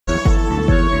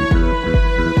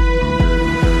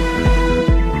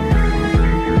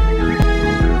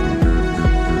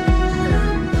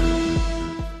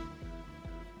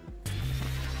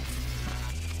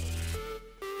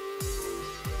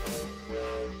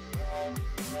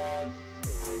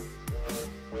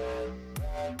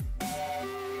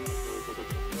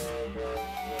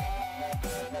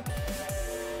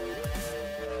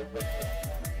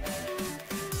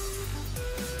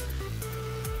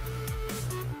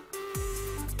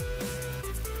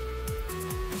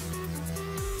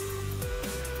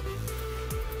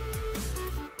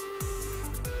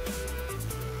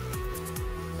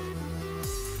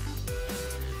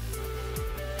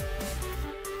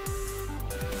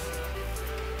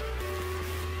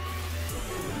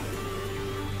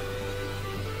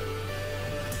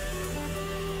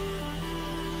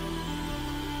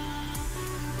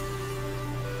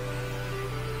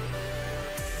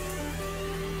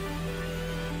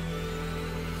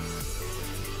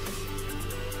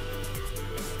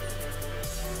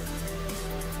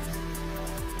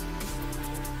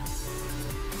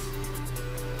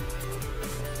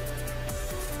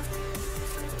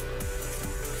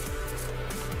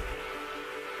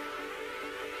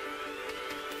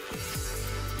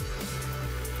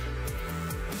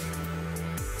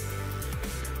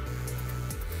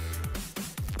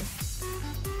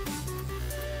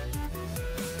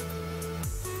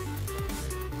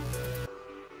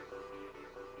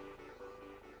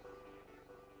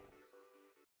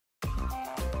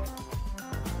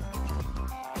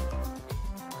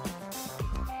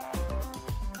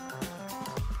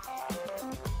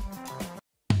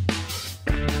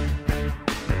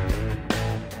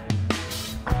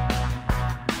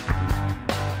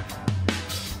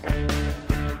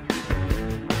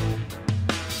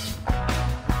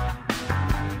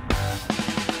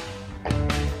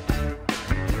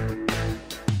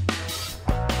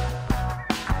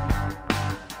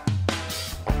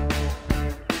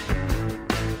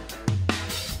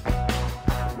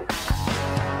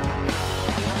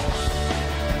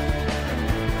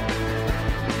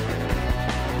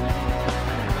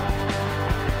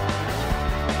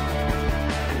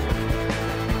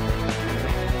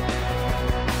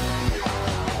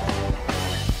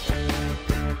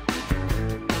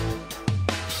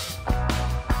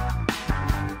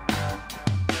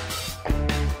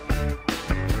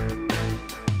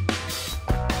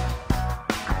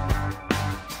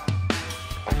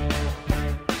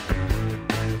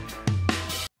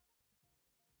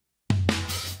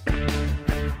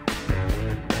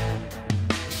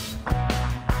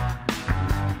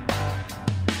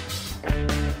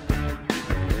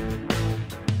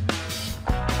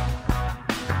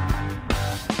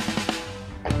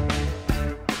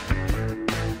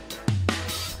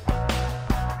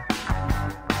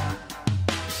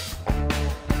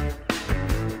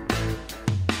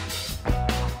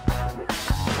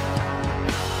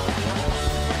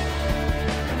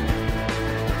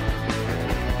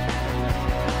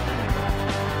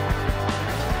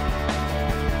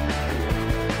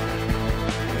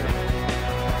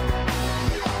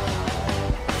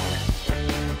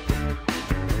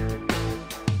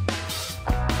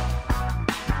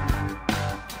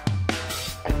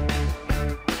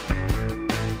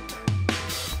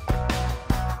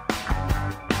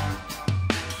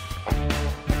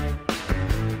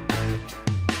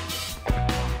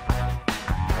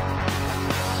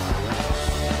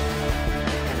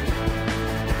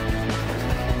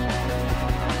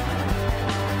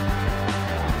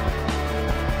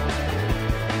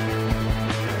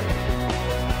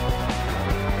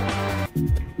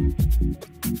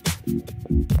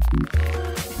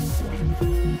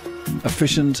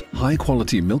Efficient,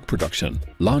 high-quality milk production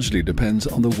largely depends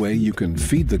on the way you can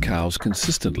feed the cows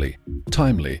consistently,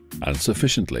 timely and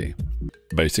sufficiently.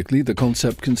 Basically, the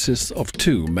concept consists of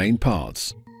two main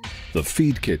parts: the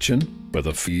feed kitchen, where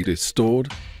the feed is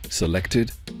stored,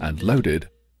 selected and loaded,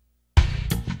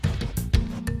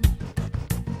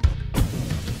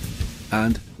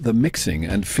 and the mixing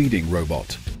and feeding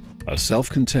robot, a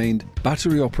self-contained,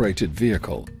 battery-operated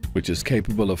vehicle which is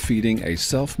capable of feeding a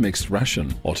self-mixed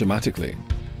ration automatically.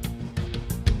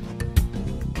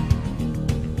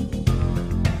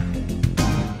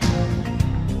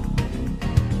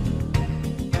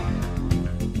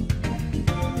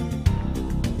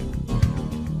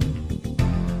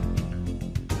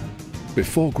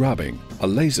 Before grabbing, a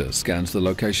laser scans the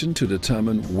location to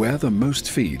determine where the most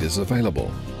feed is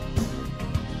available.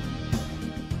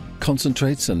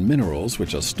 Concentrates and minerals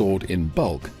which are stored in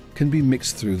bulk can be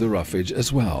mixed through the roughage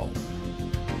as well.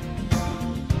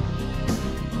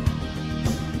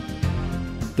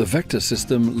 The vector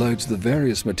system loads the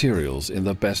various materials in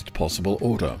the best possible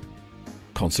order.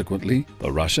 Consequently,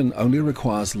 the ration only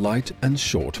requires light and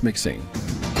short mixing.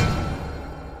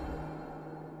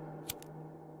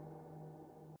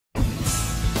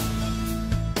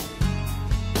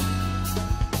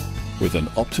 With an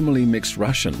optimally mixed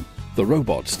ration, the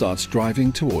robot starts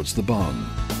driving towards the barn.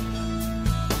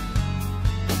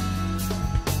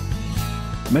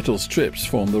 Metal strips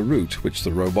form the route which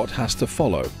the robot has to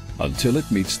follow until it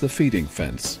meets the feeding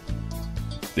fence.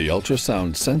 The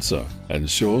ultrasound sensor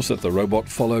ensures that the robot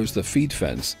follows the feed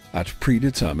fence at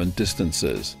predetermined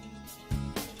distances.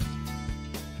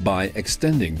 By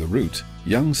extending the route,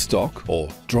 young stock or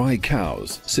dry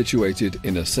cows situated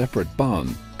in a separate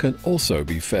barn can also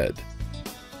be fed.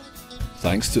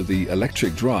 Thanks to the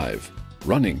electric drive,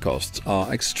 running costs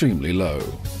are extremely low.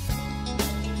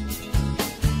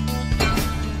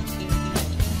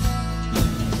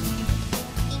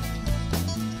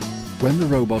 When the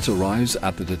robot arrives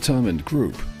at the determined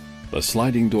group, the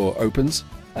sliding door opens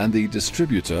and the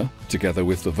distributor, together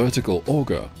with the vertical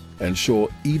auger, ensure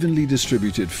evenly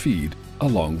distributed feed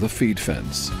along the feed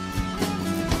fence.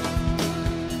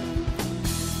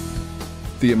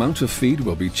 The amount of feed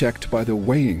will be checked by the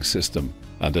weighing system,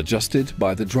 and adjusted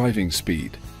by the driving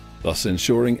speed, thus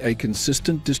ensuring a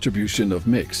consistent distribution of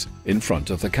mix in front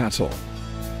of the cattle.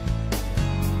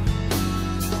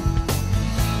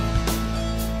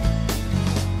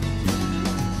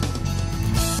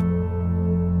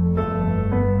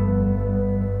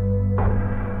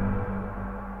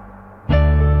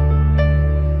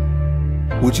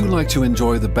 Would you like to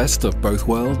enjoy the best of both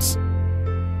worlds?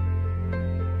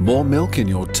 More milk in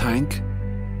your tank,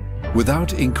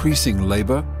 without increasing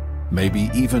labor, maybe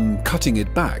even cutting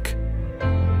it back,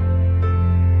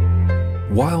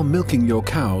 while milking your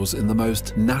cows in the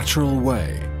most natural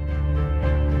way,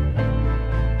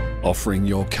 offering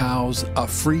your cows a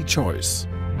free choice,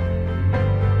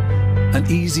 an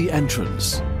easy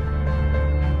entrance,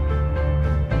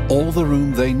 all the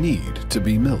room they need to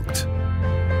be milked.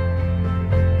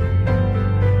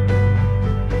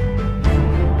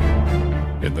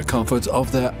 In the comfort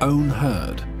of their own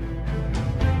herd.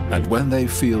 And when they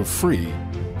feel free,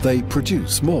 they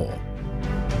produce more.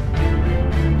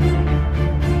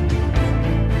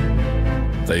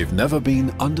 They've never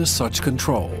been under such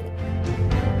control.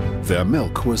 Their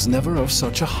milk was never of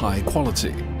such a high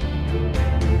quality.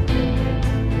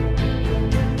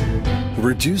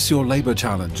 Reduce your labor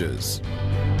challenges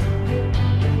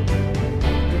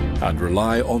and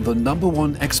rely on the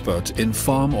 #1 expert in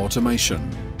farm automation.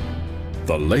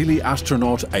 The Lely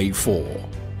Astronaut A4,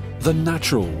 the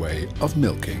natural way of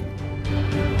milking.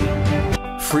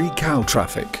 Free cow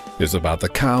traffic is about the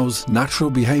cow's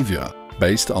natural behavior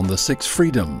based on the 6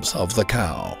 freedoms of the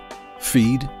cow: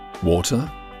 feed,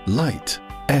 water, light,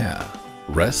 air,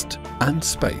 rest, and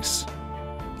space.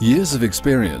 Years of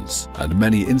experience and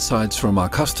many insights from our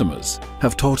customers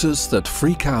have taught us that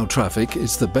free cow traffic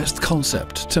is the best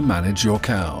concept to manage your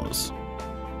cows.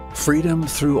 Freedom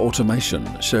through automation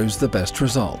shows the best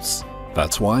results.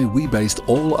 That's why we based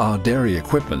all our dairy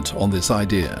equipment on this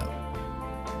idea.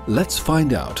 Let's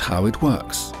find out how it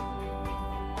works.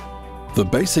 The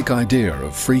basic idea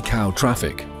of free cow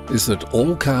traffic is that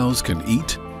all cows can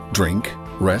eat, drink,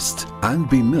 rest, and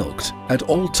be milked at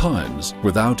all times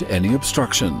without any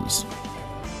obstructions.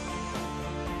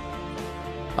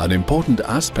 An important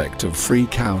aspect of free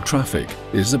cow traffic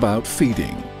is about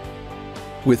feeding.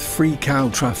 With free cow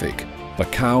traffic, the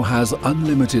cow has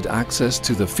unlimited access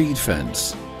to the feed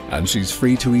fence, and she's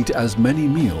free to eat as many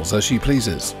meals as she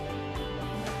pleases.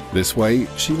 This way,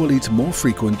 she will eat more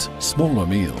frequent, smaller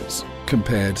meals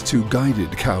compared to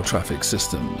guided cow traffic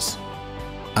systems.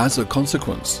 As a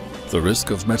consequence, the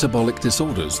risk of metabolic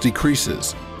disorders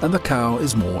decreases and the cow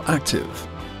is more active.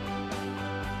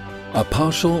 A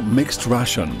partial mixed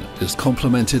ration is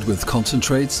complemented with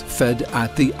concentrates fed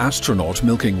at the Astronaut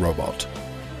milking robot.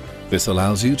 This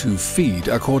allows you to feed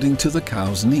according to the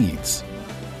cow's needs.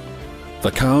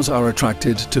 The cows are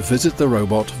attracted to visit the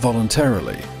robot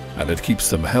voluntarily, and it keeps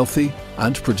them healthy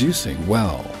and producing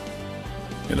well.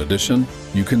 In addition,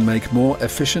 you can make more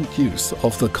efficient use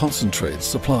of the concentrates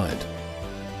supplied.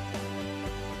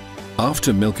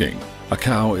 After milking, a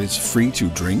cow is free to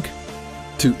drink,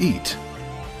 to eat,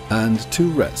 and to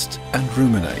rest and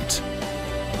ruminate.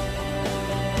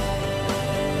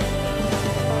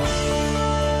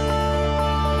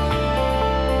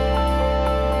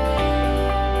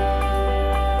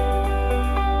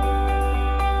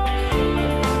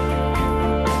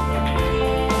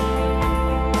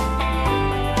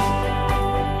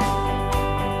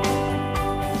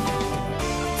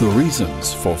 The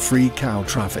reasons for free cow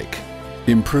traffic: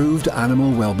 improved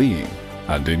animal well-being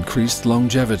and increased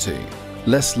longevity,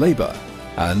 less labor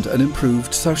and an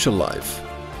improved social life,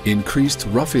 increased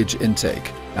roughage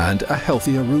intake and a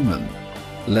healthier rumen,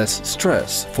 less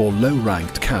stress for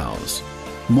low-ranked cows,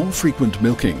 more frequent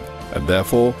milking and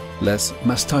therefore less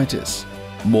mastitis,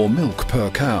 more milk per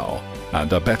cow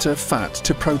and a better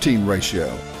fat-to-protein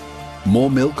ratio, more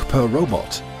milk per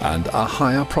robot and a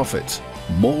higher profit,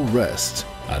 more rest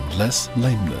and less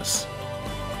lameness.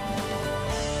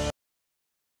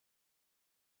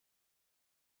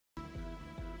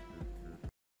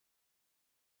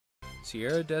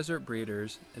 Sierra Desert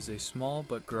Breeders is a small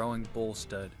but growing bull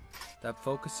stud that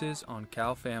focuses on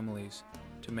cow families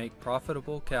to make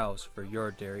profitable cows for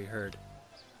your dairy herd.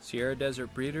 Sierra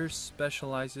Desert Breeders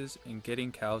specializes in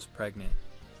getting cows pregnant.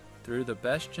 Through the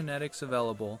best genetics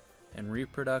available and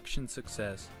reproduction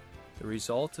success, the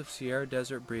result of Sierra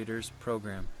Desert Breeders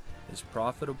program is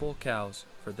profitable cows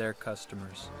for their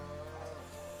customers.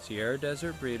 Sierra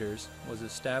Desert Breeders was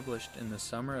established in the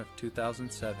summer of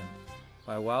 2007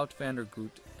 by Wout van der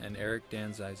Goot and Eric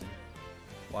Danzeisen.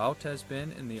 Wout has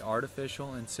been in the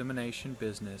artificial insemination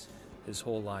business his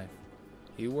whole life.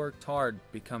 He worked hard,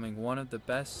 becoming one of the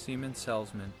best semen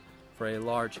salesmen for a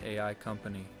large AI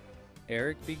company.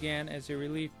 Eric began as a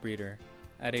relief breeder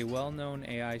at a well-known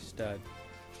AI stud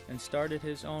and started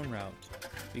his own route,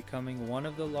 becoming one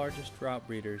of the largest route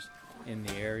breeders in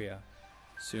the area.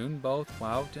 Soon both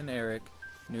Wout and Eric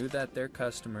knew that their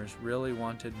customers really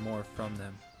wanted more from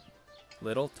them.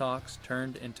 Little talks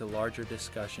turned into larger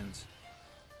discussions.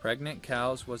 Pregnant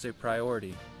cows was a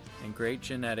priority, and great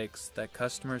genetics that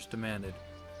customers demanded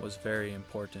was very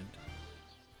important.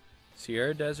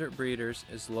 Sierra Desert Breeders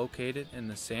is located in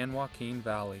the San Joaquin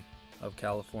Valley of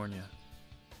California.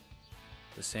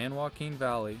 The San Joaquin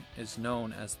Valley is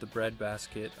known as the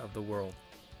breadbasket of the world,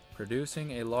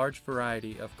 producing a large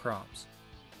variety of crops.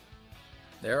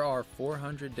 There are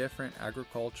 400 different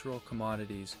agricultural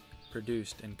commodities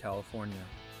produced in California.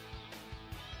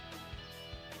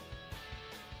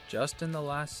 Just in the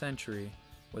last century,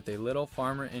 with a little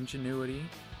farmer ingenuity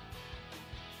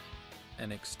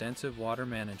and extensive water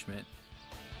management,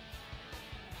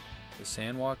 the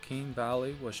San Joaquin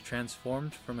Valley was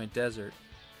transformed from a desert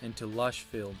into lush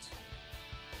fields.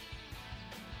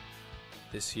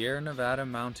 The Sierra Nevada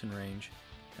mountain range,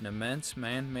 an immense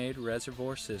man-made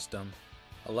reservoir system,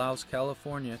 allows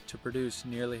California to produce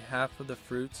nearly half of the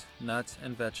fruits, nuts,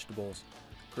 and vegetables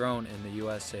grown in the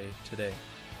USA today.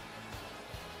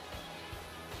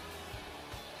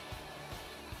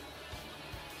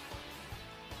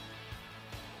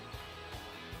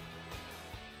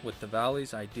 With the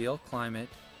valley's ideal climate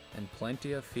and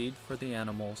plenty of feed for the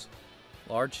animals,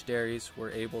 large dairies were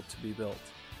able to be built.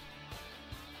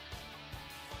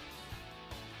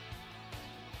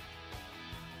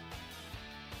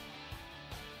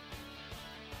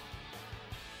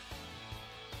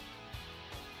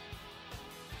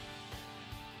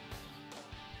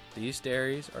 These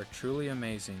dairies are truly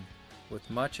amazing, with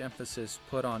much emphasis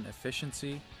put on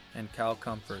efficiency and cow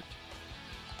comfort.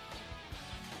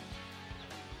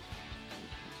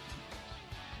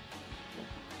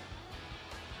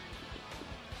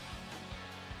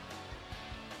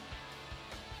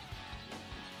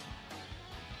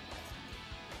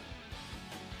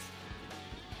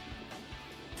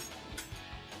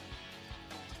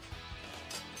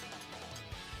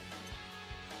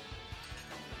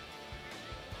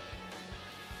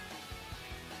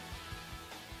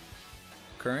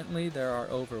 Currently, there are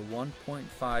over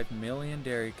 1.5 million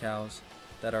dairy cows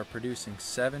that are producing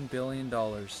 $7 billion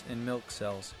in milk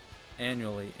sales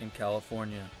annually in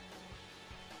California.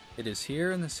 It is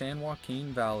here in the San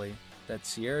Joaquin Valley that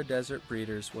Sierra Desert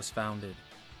Breeders was founded,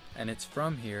 and it's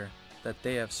from here that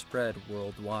they have spread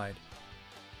worldwide.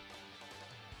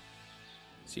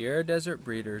 Sierra Desert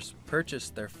Breeders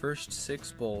purchased their first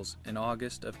 6 bulls in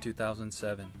August of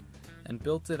 2007 and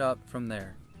built it up from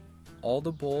there. All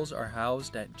the bulls are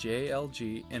housed at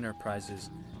JLG Enterprises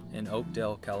in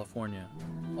Oakdale, California,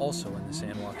 also in the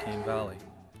San Joaquin Valley.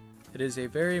 It is a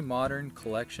very modern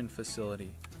collection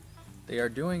facility. They are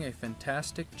doing a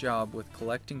fantastic job with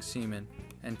collecting semen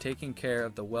and taking care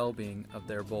of the well-being of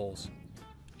their bulls.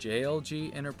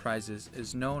 JLG Enterprises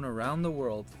is known around the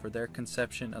world for their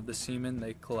conception of the semen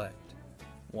they collect.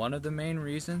 One of the main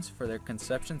reasons for their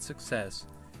conception success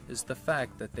is the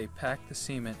fact that they pack the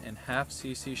semen in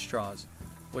half-cc straws,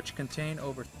 which contain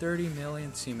over 30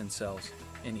 million semen cells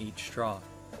in each straw,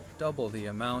 double the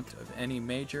amount of any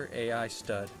major AI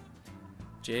stud.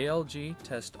 JLG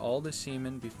tests all the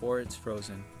semen before it's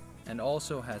frozen, and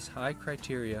also has high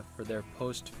criteria for their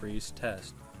post-freeze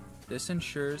test. This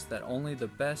ensures that only the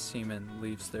best semen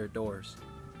leaves their doors.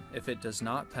 If it does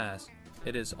not pass,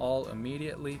 it is all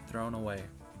immediately thrown away.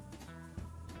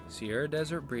 Sierra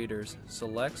Desert Breeders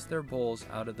selects their bulls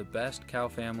out of the best cow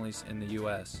families in the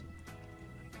U.S.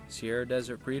 Sierra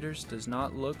Desert Breeders does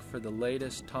not look for the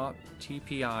latest top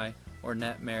TPI or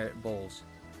net merit bulls.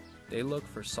 They look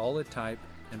for solid type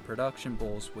and production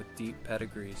bulls with deep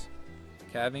pedigrees.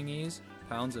 Calving ease,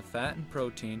 pounds of fat and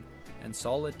protein, and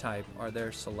solid type are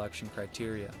their selection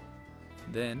criteria.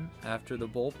 Then, after the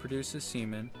bull produces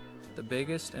semen, the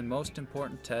biggest and most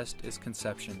important test is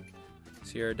conception.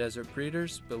 Sierra Desert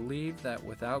Breeders believe that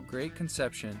without great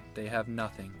conception, they have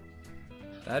nothing.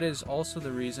 That is also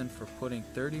the reason for putting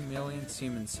 30 million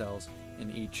semen cells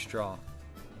in each straw.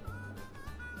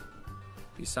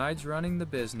 Besides running the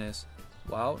business,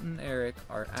 Wout and Eric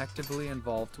are actively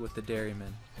involved with the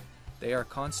dairymen. They are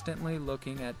constantly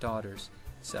looking at daughters,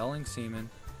 selling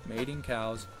semen, mating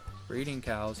cows, breeding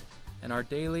cows, and are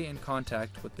daily in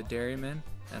contact with the dairymen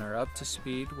and are up to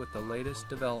speed with the latest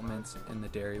developments in the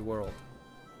dairy world.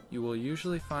 You will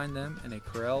usually find them in a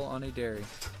corral on a dairy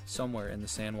somewhere in the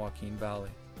San Joaquin Valley.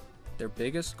 Their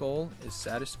biggest goal is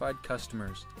satisfied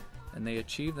customers, and they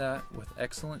achieve that with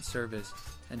excellent service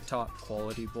and top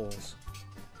quality bulls.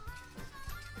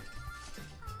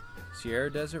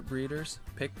 Sierra Desert breeders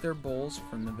pick their bulls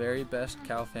from the very best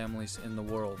cow families in the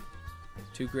world.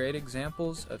 Two great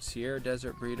examples of Sierra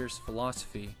Desert breeders'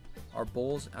 philosophy are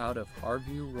bulls out of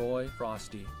Harvey Roy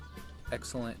Frosty,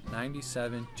 excellent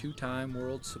 97 two-time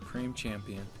World Supreme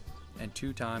Champion and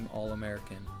two-time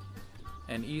All-American,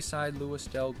 and Eastside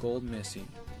Lewisdale Gold Missy,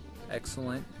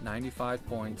 excellent 95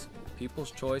 points, People's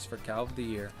Choice for Cow of the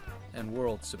Year, and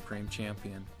World Supreme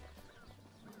Champion.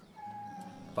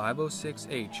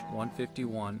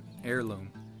 506H151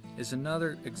 Heirloom is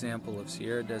another example of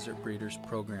Sierra Desert Breeders'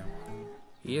 program.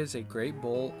 He is a great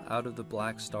bull out of the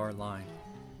Black Star line.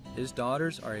 His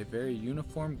daughters are a very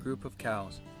uniform group of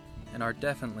cows and are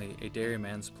definitely a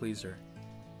dairyman's pleaser.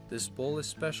 This bull is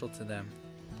special to them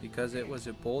because it was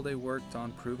a bull they worked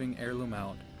on proving Heirloom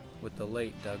out with the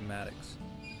late Doug Maddox.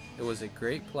 It was a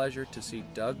great pleasure to see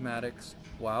Doug Maddox,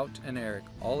 Wout, and Eric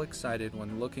all excited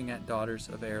when looking at daughters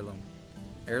of Heirloom.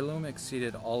 Heirloom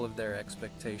exceeded all of their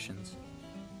expectations.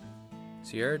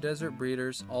 Sierra Desert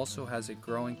Breeders also has a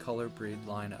growing color breed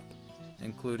lineup,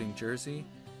 including Jersey,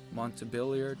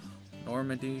 Montbéliard,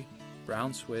 Normandy,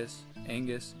 Brown Swiss,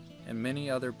 Angus, and many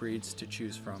other breeds to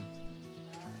choose from.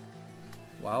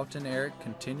 Wout and Eric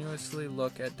continuously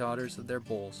look at daughters of their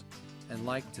bulls and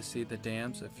like to see the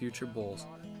dams of future bulls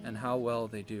and how well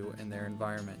they do in their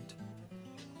environment.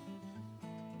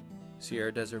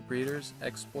 Sierra Desert Breeders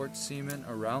export semen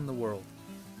around the world.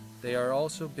 They are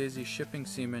also busy shipping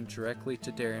semen directly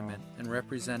to dairymen and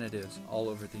representatives all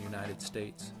over the United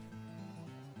States.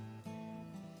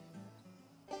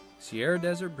 Sierra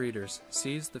Desert Breeders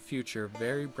sees the future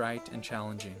very bright and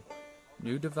challenging.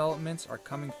 New developments are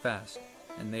coming fast,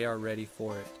 and they are ready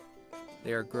for it.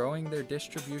 They are growing their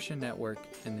distribution network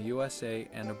in the USA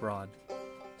and abroad.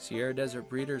 Sierra Desert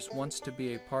Breeders wants to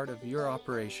be a part of your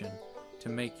operation to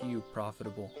make you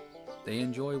profitable. They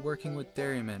enjoy working with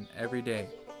dairymen every day,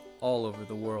 all over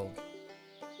the world.